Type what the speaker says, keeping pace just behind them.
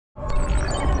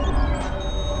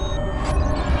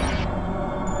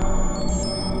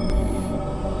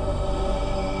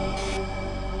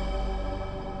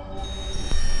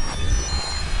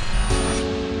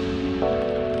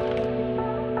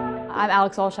I'm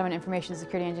Ulsh. I'm an information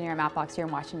security engineer at Mapbox here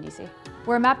in Washington, D.C.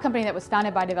 We're a map company that was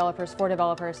founded by developers for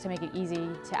developers to make it easy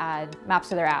to add maps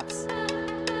to their apps.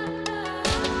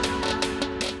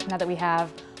 Now that we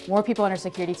have more people in our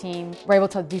security team, we're able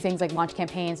to do things like launch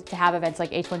campaigns, to have events like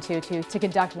h1-202, to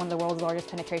conduct one of the world's largest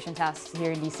penetration tests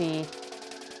here in D.C.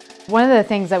 One of the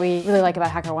things that we really like about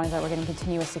HackerOne is that we're getting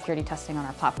continuous security testing on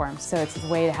our platform. So it's a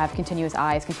way to have continuous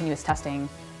eyes, continuous testing,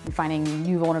 and finding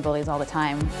new vulnerabilities all the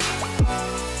time.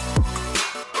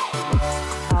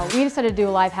 We decided to do a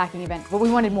live hacking event, but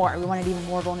we wanted more. We wanted even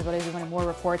more vulnerabilities, we wanted more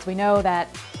reports. We know that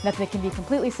nothing can be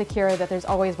completely secure, that there's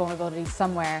always vulnerabilities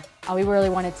somewhere. We really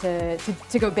wanted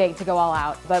to go big, to go all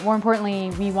out. But more importantly,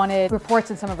 we wanted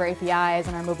reports in some of our APIs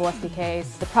and our mobile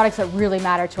SDKs, the products that really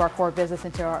matter to our core business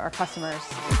and to our customers.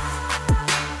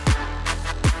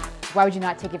 Why would you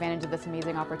not take advantage of this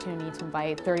amazing opportunity to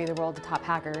invite 30 of the world's top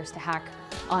hackers to hack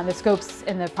on the scopes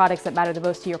and the products that matter the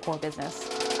most to your core business?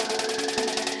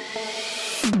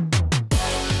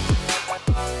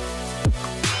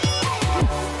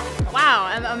 Wow,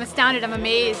 I'm astounded, I'm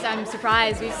amazed, I'm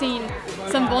surprised. We've seen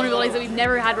some vulnerabilities that we've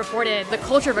never had reported. The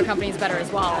culture of a company is better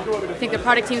as well. I think the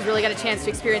product team's really got a chance to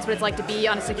experience what it's like to be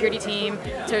on a security team,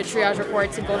 to triage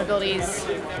reports and vulnerabilities,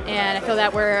 and I feel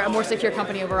that we're a more secure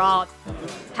company overall.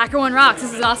 HackerOne rocks,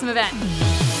 this is an awesome event.